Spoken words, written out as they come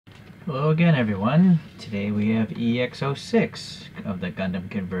Hello again, everyone. Today we have EX06 of the Gundam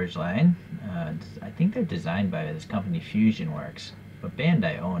Converge line. I think they're designed by this company Fusion Works, but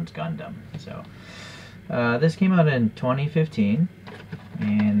Bandai owns Gundam. So this came out in 2015,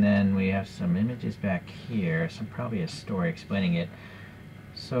 and then we have some images back here, probably a story explaining it.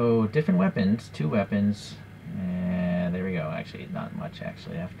 So different weapons, 2 weapons, and there we go. Actually, not much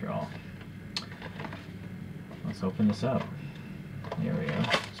actually after all. Let's open this up. There we go.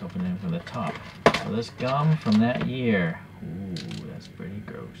 Let's open it from the top. So this gum from that year. Ooh, that's pretty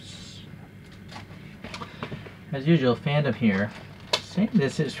gross. As usual, fandom here saying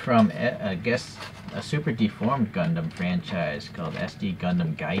this is from, I guess, a super deformed Gundam franchise called SD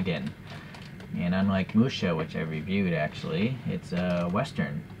Gundam Gaiden. And unlike Musha, which I reviewed actually, it's a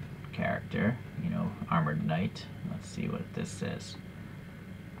Western character, you know, armored knight. Let's see what this says.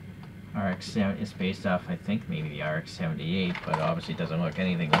 RX-7 is based off, I think, maybe the RX-78, but obviously doesn't look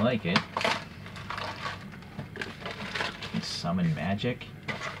anything like it. It's summon magic.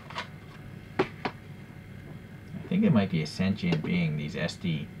 I think it might be a sentient being, these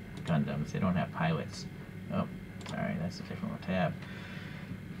SD Gundams. They don't have pilots. Oh, sorry, that's a different tab.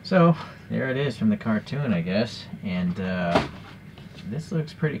 So, there it is from the cartoon, I guess. And this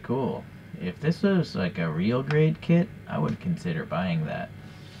looks pretty cool. If this was like a real grade kit, I would consider buying that.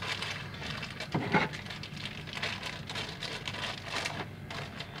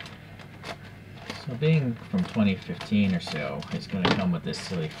 So being from 2015 or so, it's going to come with this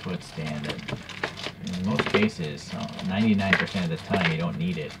silly foot stand that in most cases, 99% of the time you don't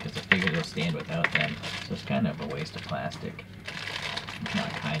need it because the figures will stand without them. So it's kind of a waste of plastic. It's not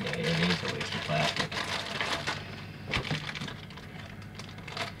kind of, it is a waste of plastic.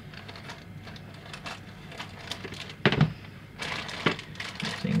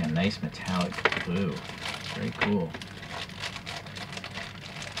 Seeing a nice metallic blue. Very cool.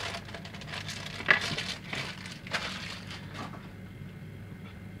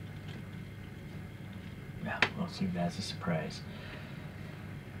 Yeah, we'll see if that's a surprise.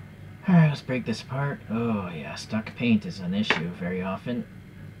 Alright, let's break this apart. Oh yeah, stuck paint is an issue very often.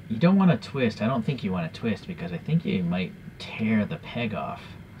 You don't want to twist. I don't think you want to twist because I think you might tear the peg off.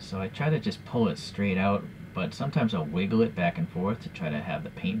 So I try to just pull it straight out, but sometimes I'll wiggle it back and forth to try to have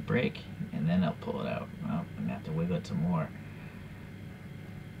the paint break, and then I'll pull it out. Well, I'm going to have to wiggle it some more.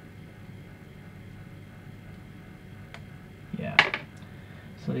 Yeah.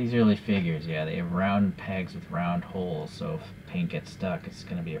 So these early figures, yeah, they have round pegs with round holes, so if paint gets stuck, it's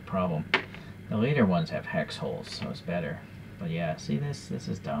going to be a problem. The later ones have hex holes, so it's better. But yeah, see this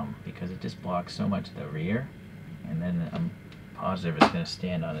is dumb, because it just blocks so much of the rear, and then I'm positive it's going to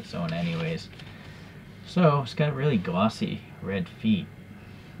stand on its own anyways. So it's got really glossy red feet,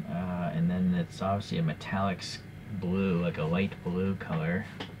 and then it's obviously a metallic blue, like a light blue color,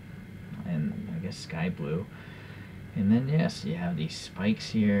 and I guess sky blue. And then yes, you have these spikes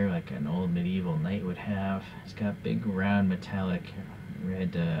here like an old medieval knight would have. It's got big round metallic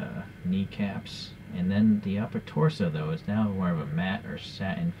red kneecaps. And then the upper torso though is now more of a matte or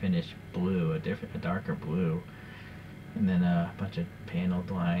satin finish blue, a darker blue. And then a bunch of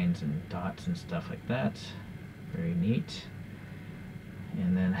paneled lines and dots and stuff like that. Very neat.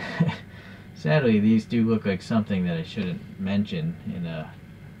 And then sadly these do look like something that I shouldn't mention in a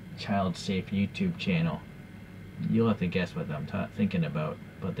child-safe YouTube channel. You'll have to guess what I'm thinking about,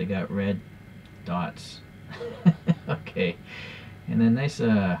 but they got red dots. Okay, and then nice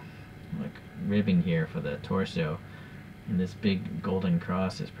like ribbing here for the torso, and this big golden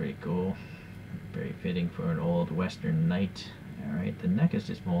cross is pretty cool. Very fitting for an old Western knight. Alright, the neck is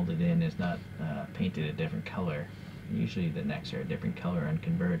just molded in, it's not painted a different color. Usually the necks are a different color on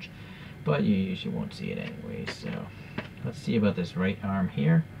Converge, but you usually won't see it anyway. So let's see about this right arm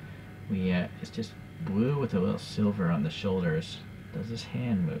here. It's just blue with a little silver on the shoulders. Does this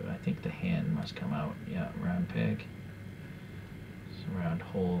hand move? I think the hand must come out. Yeah, round peg. It's a round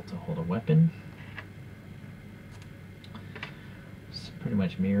hole to hold a weapon. It's pretty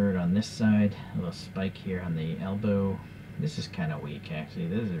much mirrored on this side. A little spike here on the elbow. This is kind of weak actually.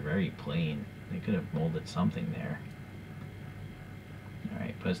 This is very plain. They could have molded something there.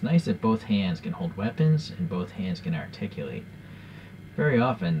 Alright, but it's nice that both hands can hold weapons and both hands can articulate. Very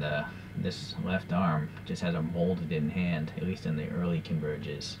often this left arm just has a molded in hand, at least in the early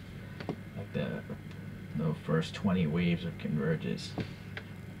Converges, like the first 20 waves of Converges.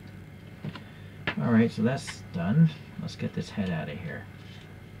 Alright, so that's done. Let's get this head out of here.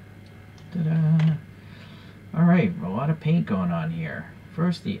 Ta-da! Alright, a lot of paint going on here.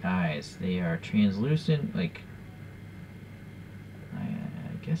 First the eyes. They are translucent, like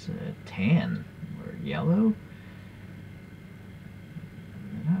I guess a tan or yellow.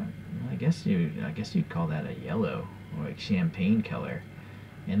 guess you'd call that a yellow, or like champagne color.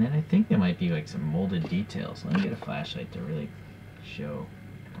 And then I think there might be like some molded details. Let me get a flashlight to really show.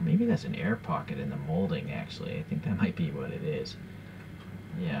 Or maybe that's an air pocket in the molding, actually. I think that might be what it is.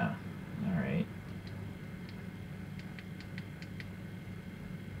 Yeah, alright.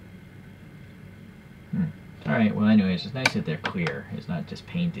 Alright, well anyways, it's nice that they're clear. It's not just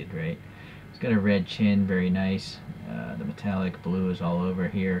painted, right? It's got a red chin, very nice. The metallic blue is all over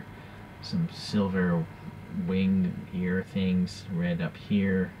here. Some silver wing ear things, red up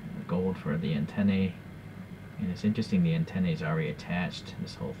here, gold for the antennae. And it's interesting the antennae is already attached.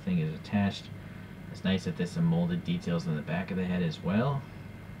 This whole thing is attached. It's nice that there's some molded details in the back of the head as well.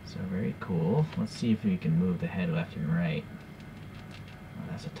 So very cool. Let's see if we can move the head left and right.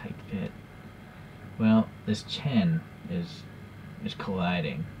 Oh, that's a tight fit. Well, this chin is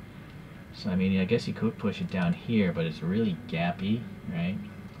colliding. So I mean, I guess you could push it down here, but it's really gappy, right?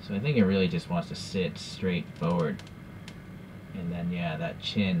 So I think it really just wants to sit straight forward. And then yeah, that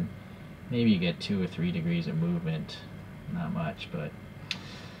chin, maybe you get 2 or 3 degrees of movement. Not much, but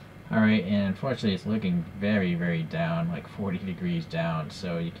alright, and unfortunately it's looking very, very down, like 40 degrees down,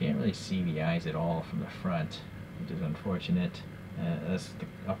 so you can't really see the eyes at all from the front, which is unfortunate. That's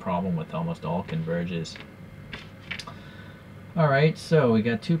a problem with almost all Converges. Alright, so we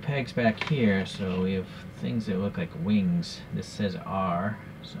got 2 pegs back here, so we have things that look like wings. This says R,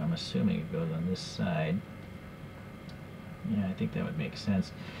 so I'm assuming it goes on this side. Yeah, I think that would make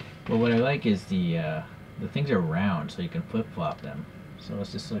sense. But what I like is the things are round, so you can flip-flop them. So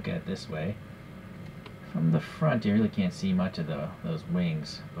let's just look at it this way. From the front, you really can't see much of those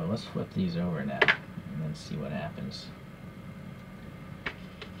wings, but let's flip these over now and then see what happens.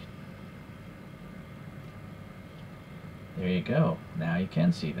 There you go. Now you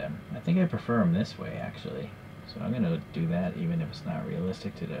can see them. I think I prefer them this way, actually. So I'm going to do that even if it's not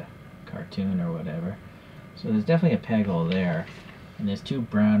realistic to the cartoon or whatever. So there's definitely a peg hole there. And there's 2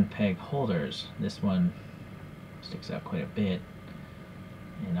 brown peg holders. This one sticks out quite a bit.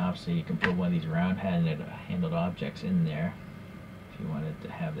 And obviously you can put one of these round-handled objects in there. If you wanted to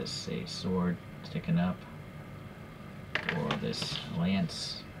have this, say, sword sticking up. Or this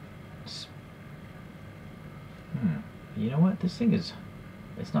lance. You know what? This thing is...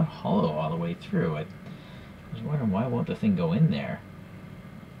 it's not hollow all the way through. I was wondering why won't the thing go in there?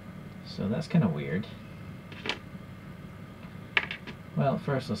 So that's kind of weird. Well,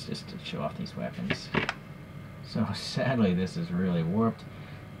 first let's just show off these weapons. So sadly this is really warped.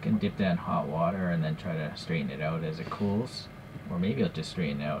 You can dip that in hot water and then try to straighten it out as it cools. Or maybe it'll just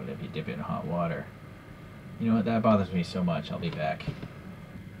straighten out if you dip it in hot water. You know what? That bothers me so much. I'll be back.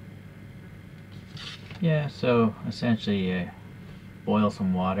 Yeah, so essentially boil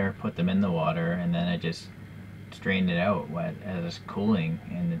some water, put them in the water, and then I just strained it out as it's cooling,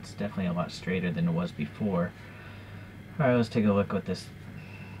 and it's definitely a lot straighter than it was before. Alright, let's take a look at this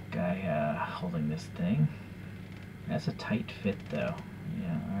guy holding this thing. That's a tight fit though.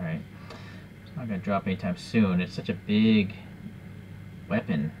 Yeah, alright. It's not going to drop anytime soon. It's such a big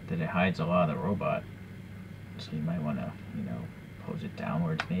weapon that it hides a lot of the robot. So you might want to, you know, pose it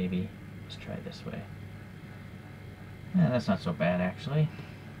downwards maybe. Let's try it this way. Yeah, that's not so bad actually.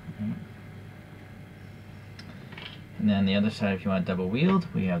 And then the other side, if you want double wield,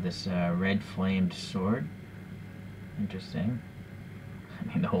 we have this red flamed sword. Interesting. I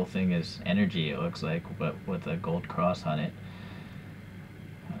mean, the whole thing is energy, it looks like, but with a gold cross on it.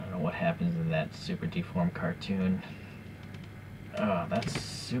 I don't know what happens in that super deformed cartoon. Oh, that's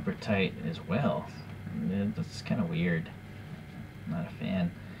super tight as well. That's kind of weird. I'm not a fan.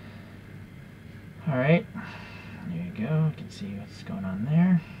 Alright. There you go, you can see what's going on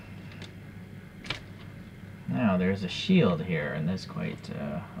there. Now there's a shield here, and that's quite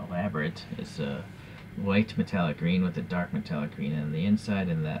elaborate. It's a white metallic green with a dark metallic green on the inside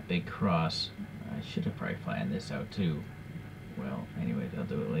and that big cross. I should have probably planned this out too. Well, anyways, I'll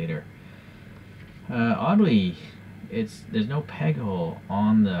do it later. Oddly, there's no peg hole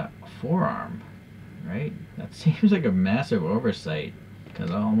on the forearm, right? That seems like a massive oversight.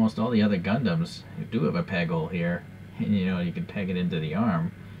 Because almost all the other Gundams do have a peg hole here, and you know, you can peg it into the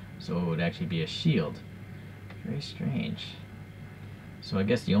arm, so it would actually be a shield. Very strange. So I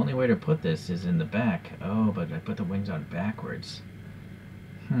guess the only way to put this is in the back. Oh, but I put the wings on backwards.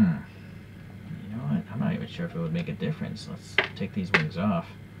 You know what? I'm not even sure if it would make a difference. Let's take these wings off.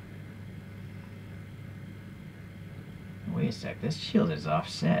 Wait a sec, this shield is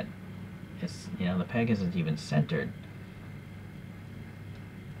offset. It's, you know, the peg isn't even centered.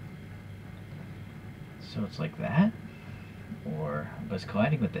 So it's like that, or but it's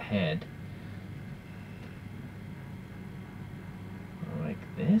colliding with the head, or like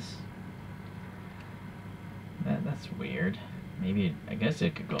this. That's weird. Maybe, I guess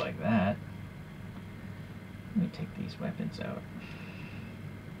it could go like that. Let me take these weapons out.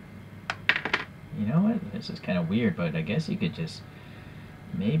 You know what? This is kind of weird, but I guess you could just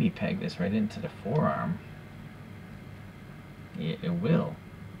maybe peg this right into the forearm. It will.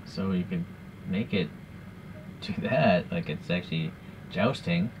 So you could make it do that, like it's actually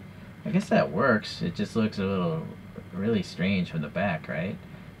jousting. I guess that works. It just looks a little really strange from the back, right?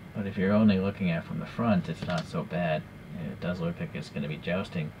 But if you're only looking at it from the front, it's not so bad. It does look like it's going to be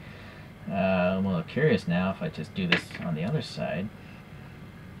jousting. I'm a little curious now if I just do this on the other side.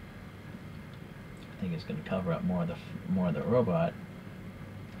 I think it's going to cover up more of the robot.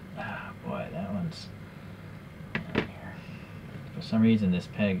 Ah, boy, that one's down here. For some reason, this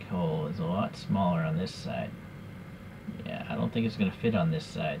peg hole is a lot smaller on this side. Yeah, I don't think it's going to fit on this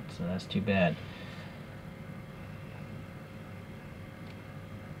side, so that's too bad.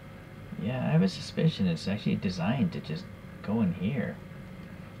 Yeah, I have a suspicion it's actually designed to just go in here.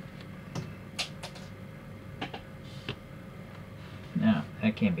 No,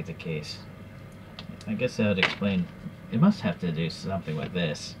 that can't be the case. I guess that would explain. It must have to do something with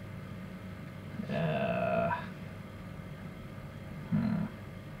this. There's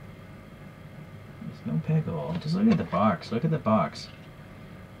no peg hole. Just look at the box. Look at the box.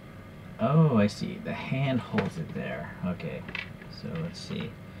 Oh, I see. The hand holds it there. Okay, so let's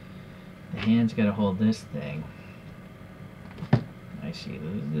see. The hand's got to hold this thing. I see.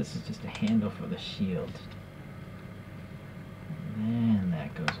 This is just a handle for the shield. And then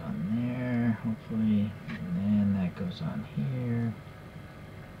that goes on there, hopefully. And then that goes on here.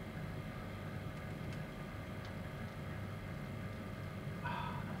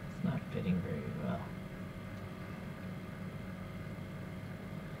 Oh, it's not fitting very well.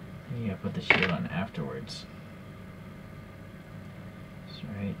 Maybe I put the shield on afterwards. That's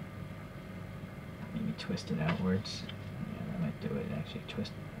right. Maybe twist it outwards. Yeah, that might do it. Actually,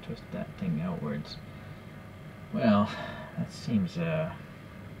 twist that thing outwards. Well, that seems I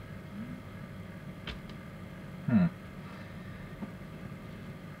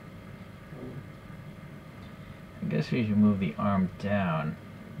guess if you move the arm down,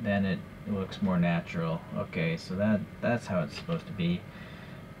 then it looks more natural. Okay, so that's how it's supposed to be.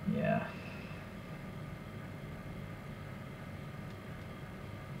 Yeah.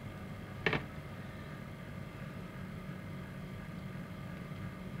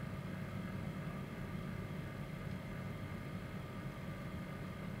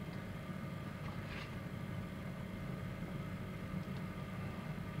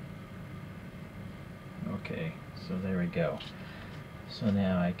 Okay, so there we go. So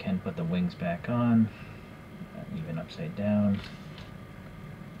now I can put the wings back on, even upside down.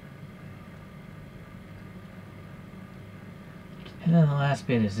 And then the last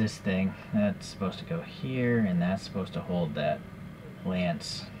bit is this thing. That's supposed to go here, and that's supposed to hold that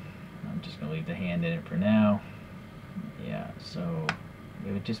lance. I'm just going to leave the hand in it for now. Yeah, so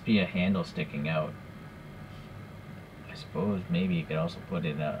it would just be a handle sticking out. I suppose maybe you could also put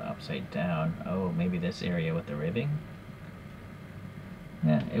it upside down. Oh, maybe this area with the ribbing?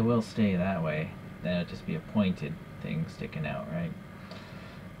 Yeah, it will stay that way. Then it'll just be a pointed thing sticking out, right?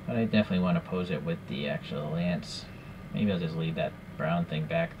 But I definitely want to pose it with the actual lance. Maybe I'll just leave that brown thing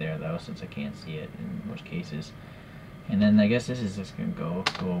back there though, since I can't see it in most cases. And then I guess this is just going to go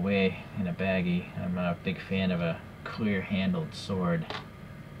away in a baggie. I'm not a big fan of a clear-handled sword.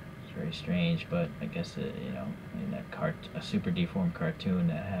 It's very strange, but I guess you know, in a super deformed cartoon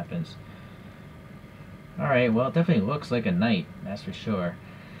that happens. Alright, well it definitely looks like a knight, that's for sure.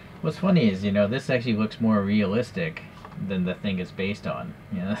 What's funny is, you know, this actually looks more realistic than the thing it's based on.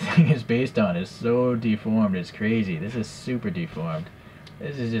 You know, the thing it's based on is so deformed, it's crazy. This is super deformed.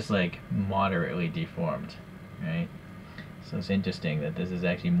 This is just like moderately deformed, right? So it's interesting that this is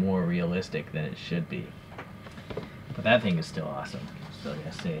actually more realistic than it should be. But that thing is still awesome, still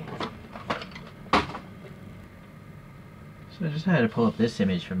gotta say. So I just had to pull up this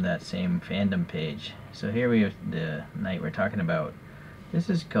image from that same fandom page. So here we have the knight we're talking about. This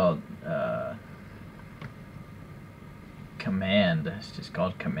is called Command. It's just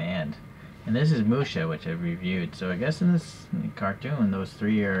called Command. And this is Musha, which I've reviewed. So I guess in this cartoon, those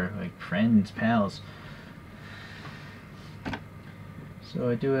three are like friends, pals. So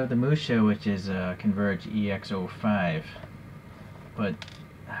I do have the Musha, which is Converge EX06. But,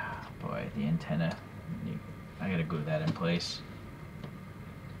 oh boy, the antenna. I gotta glue that in place.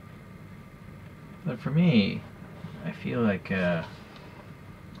 But for me, I feel like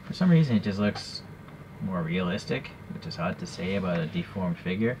for some reason it just looks more realistic, which is hard to say about a deformed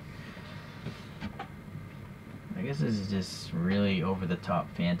figure. I guess this is just really over-the-top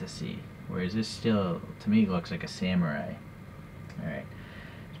fantasy, whereas this still, to me, looks like a samurai. Alright.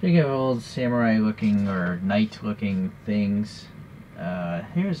 Speaking of old samurai-looking or knight-looking things,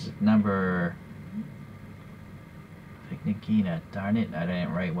 here's number... Nagina. Darn it, I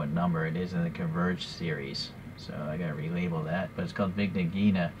didn't write what number it is in the Converge series, so I gotta relabel that, but it's called Big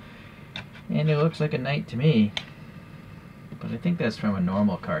Nagina, and it looks like a knight to me, but I think that's from a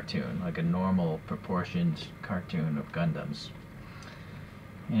normal cartoon, like a normal proportioned cartoon of Gundams.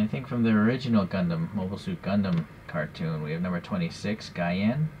 And I think from the original Gundam, Mobile Suit Gundam cartoon, we have number 26,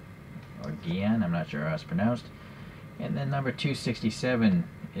 Guyan, or Gian, I'm not sure how it's pronounced, and then number 267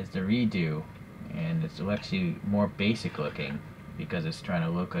 is the redo, and it's actually more basic looking because it's trying to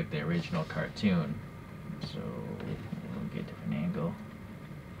look like the original cartoon. So we'll get a different angle.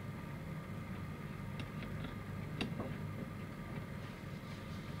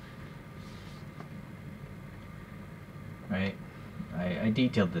 Right, I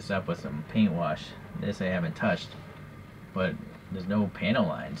detailed this up with some paint wash. This I haven't touched, but there's no panel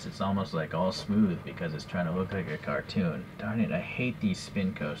lines. It's almost like all smooth because it's trying to look like a cartoon. Darn it, I hate these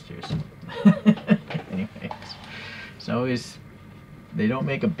spin coasters. Anyways, it's always, they don't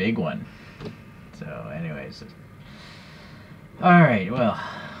make a big one. So anyways, alright, well,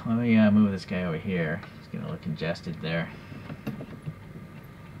 let me move this guy over here. He's getting a little congested there.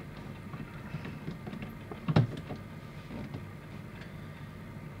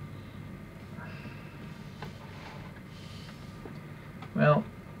 Well,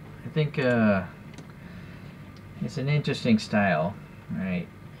 I think it's an interesting style, right?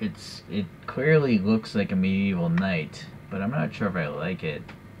 It clearly looks like a medieval knight, but I'm not sure if I like it.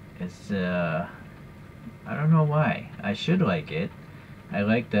 It's I don't know why. I should like it. I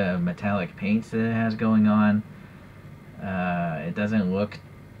like the metallic paints that it has going on. It doesn't look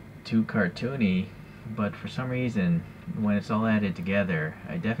too cartoony, but for some reason, when it's all added together,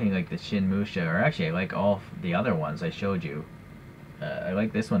 I definitely like the Shin Musha, or actually I like all the other ones I showed you. I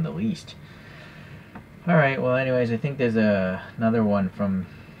like this one the least. Alright, well anyways, I think there's another one from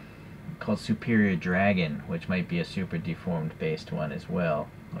called Superior Dragon, which might be a super deformed based one as well.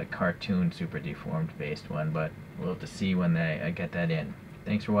 Like cartoon super deformed based one, but we'll have to see when I get that in.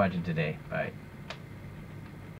 Thanks for watching today. Bye.